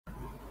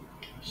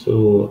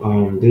So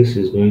this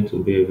is going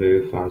to be a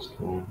very fast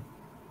one.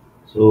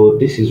 So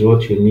this is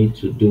what you need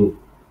to do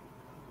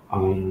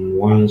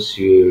once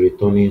you're a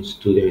returning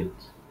student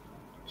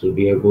to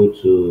be able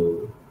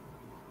to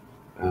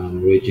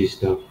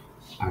register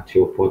at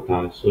your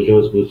portal. So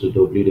just go to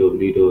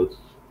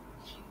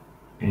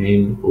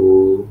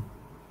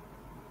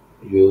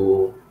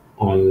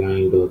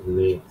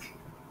www.nouonline.net,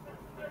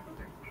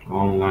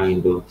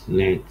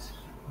 online.net,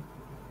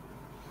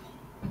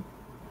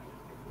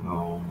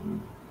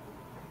 um,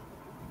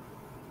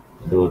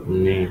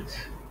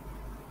 .net.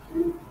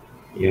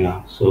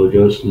 Yeah, so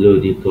just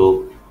load it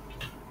up.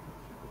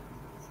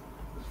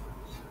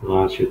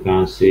 So as you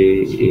can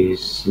see,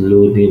 it's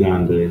loading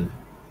and then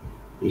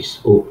it's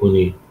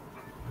opening.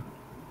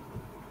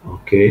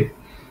 Okay,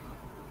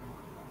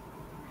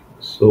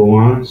 so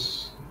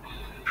once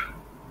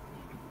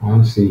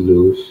it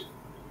loads,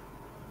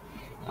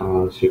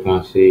 as you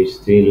can see, it's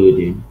still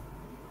loading.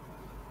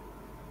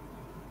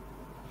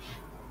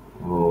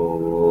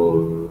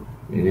 Oh,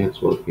 the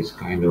network is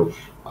kind of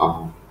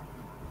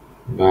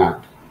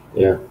bad.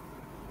 Yeah.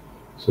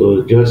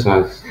 So just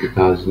as it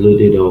has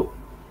loaded up,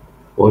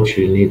 what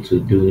you need to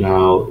do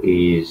now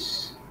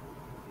is,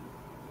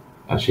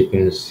 as you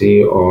can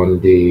see on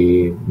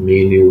the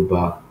menu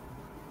bar,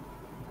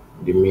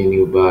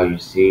 you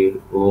see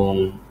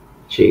home,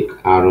 check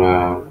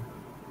RR.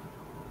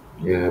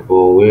 Yeah,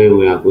 but where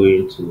we are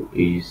going to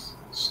is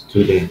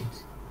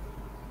students.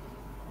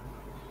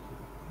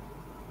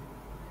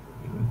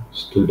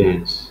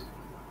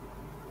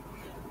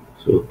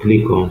 So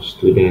click on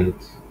student.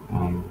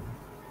 Um,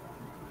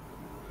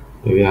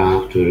 Maybe I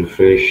have to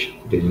refresh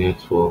the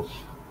network.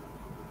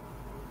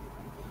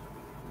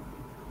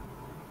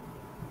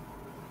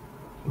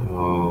 Uh,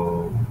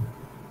 all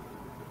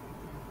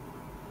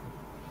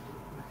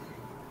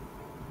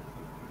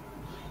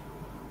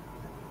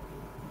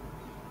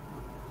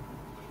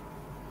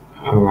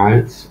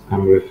right,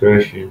 I'm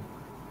refreshing.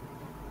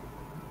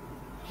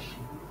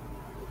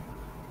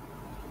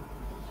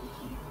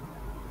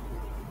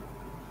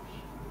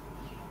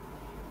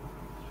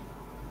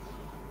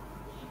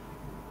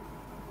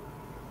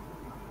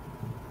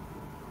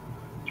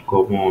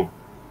 Come on.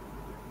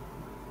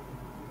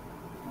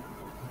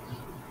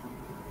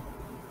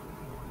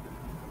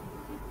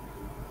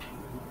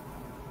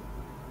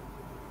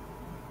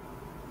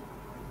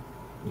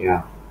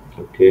 Yeah.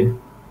 Okay.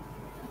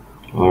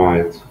 All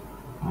right.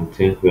 I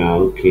think we are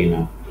okay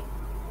now.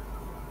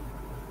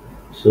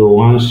 So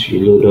once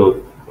you load up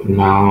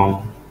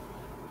now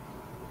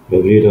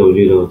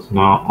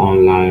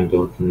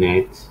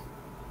www.nowonline.net,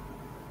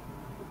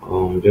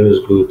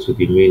 just go to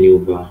the menu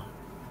bar,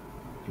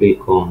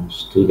 click on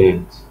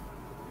student.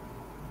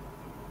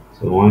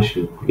 So once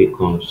you click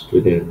on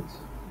student,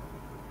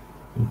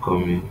 I'm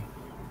coming.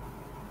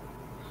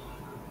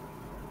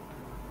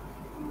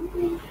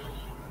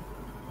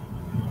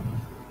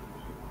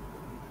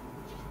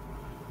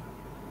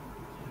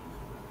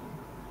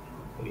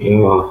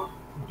 Yeah,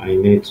 my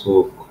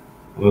network.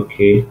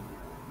 Okay.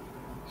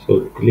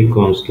 So click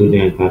on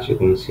student. As you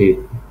can see,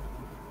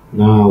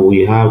 now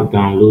we have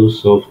download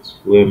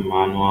software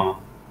manual,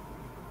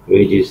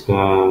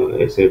 register,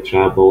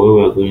 etc. But where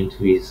we are going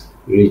to is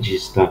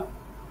register.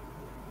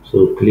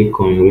 So click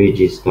on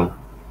register.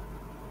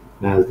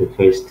 That's the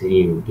first thing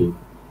you do.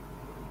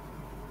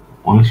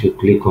 Once you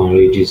click on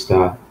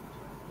register,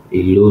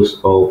 it loads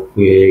up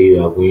where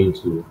you are going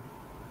to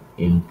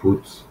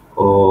input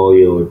all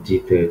your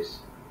details.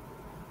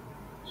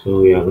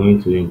 So you are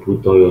going to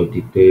input all your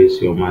details,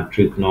 your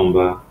matric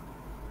number,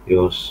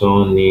 your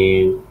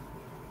surname,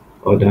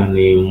 other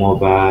name,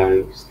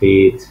 mobile,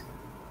 state,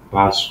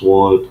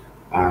 password,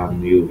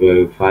 and you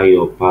verify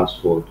your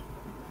password,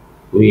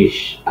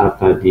 which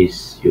after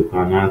this you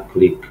can now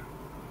click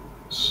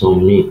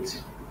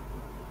submit.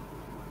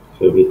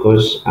 So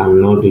because I'm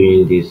not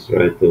doing this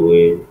right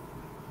away,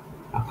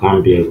 I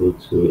can't be able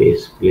to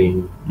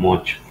explain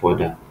much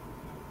further.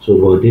 So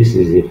but this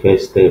is the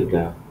first step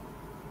that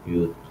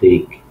you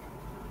take.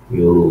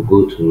 You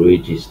go to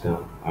register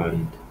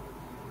and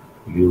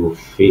you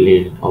fill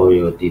in all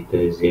your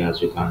details here.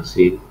 As you can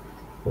see,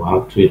 we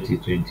have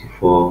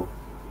 2024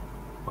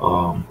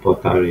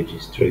 portal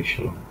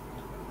registration.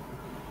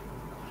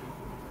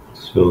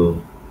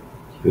 So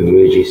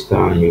you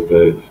register and you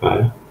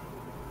verify,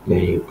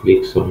 then you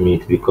click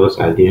submit. Because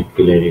I didn't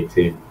fill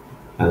anything,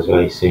 that's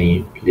why it's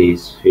saying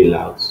please fill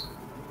out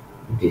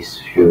this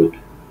field.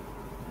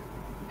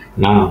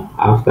 Now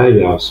after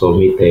you have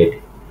submitted,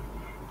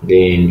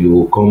 then you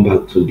will come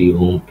back to the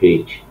home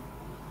page.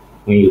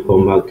 When you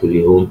come back to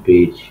the home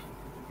page,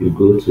 you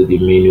go to the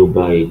menu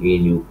bar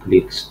again, you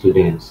click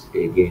students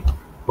again,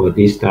 but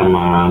this time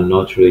around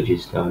not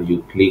register,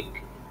 you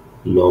click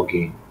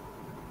login.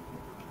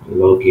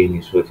 Login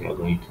is what you are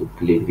going to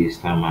click this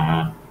time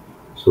around.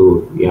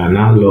 So you are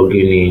now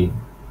logging in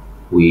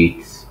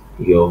with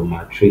your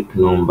matric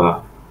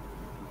number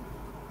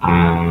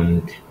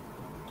and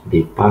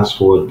the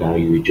password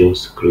that you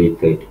just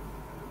created.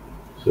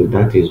 So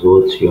that is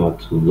what you have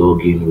to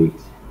log in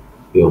with,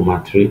 your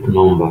matric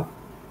number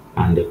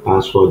and the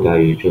password that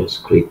you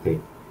just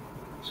created.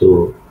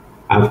 So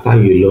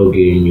after you log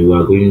in, you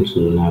are going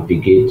to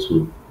navigate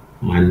to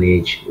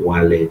manage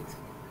wallet.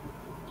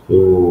 So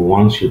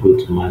once you go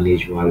to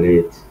manage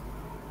wallet,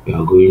 you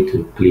are going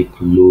to click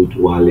load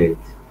wallet.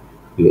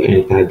 You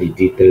enter the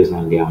details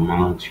and the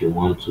amount you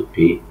want to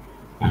pay,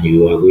 and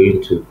you are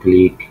going to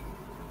click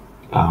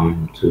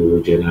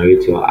to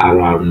generate your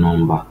RR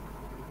number,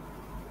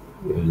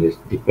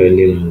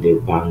 depending on the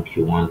bank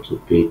you want to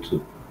pay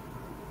to.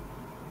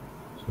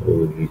 So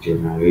you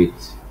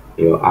generate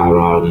your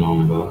RR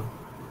number,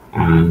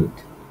 and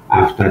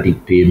after the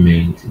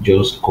payment,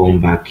 just come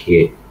back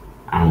here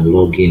and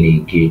log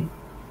in again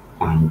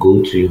and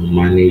go to your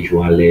manage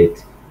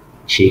wallet,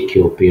 check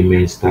your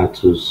payment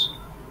status,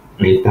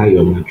 enter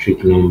your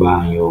matric number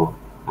and your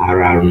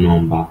RR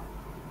number,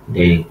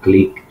 then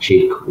click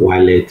check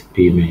wallet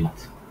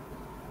payment.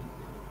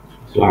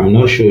 So I'm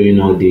not showing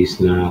all this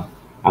now.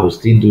 I'll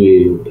still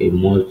do a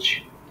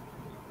much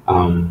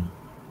um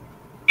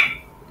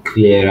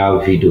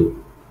clearer video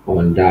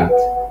on that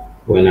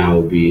when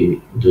I'll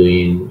be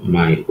doing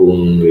my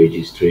own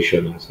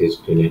registration as a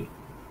student.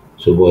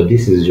 So but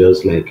this is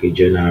just like a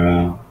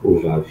general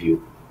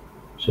overview.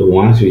 So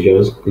once you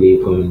just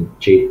click on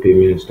check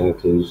payment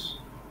status,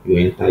 you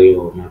enter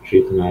your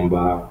matric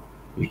number,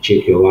 you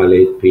check your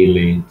wallet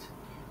payment.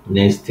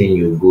 Next thing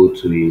you go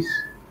to is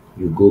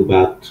you go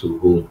back to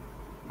home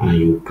and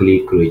you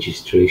click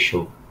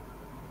registration.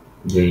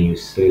 Then you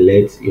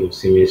select your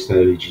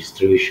semester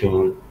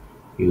registration,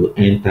 you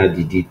enter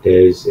the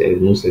details,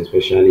 most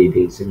especially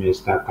the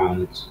semester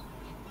count,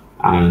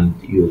 and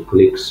you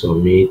click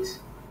submit.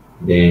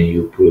 Then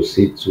you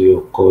proceed to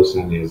your course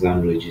and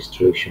exam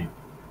registration.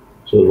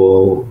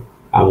 So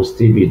I'll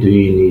still be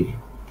doing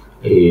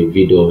a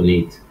video on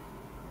it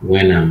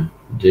when I'm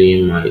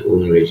doing my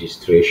own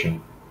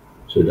registration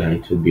so that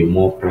it will be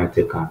more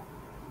practical.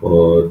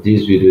 But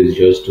this video is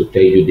just to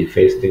tell you the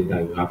first thing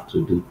that you have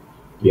to do.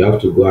 You have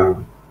to go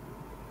and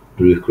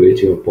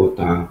recreate your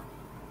portal,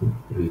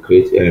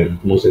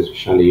 recreate most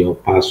especially your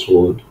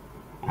password,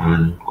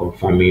 and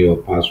confirming your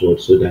password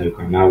so that you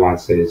can have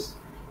access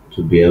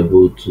to be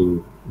able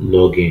to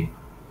log in,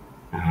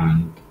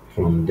 and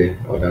from there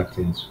other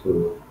things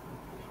follow.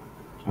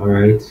 All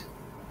right,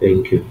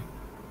 thank you.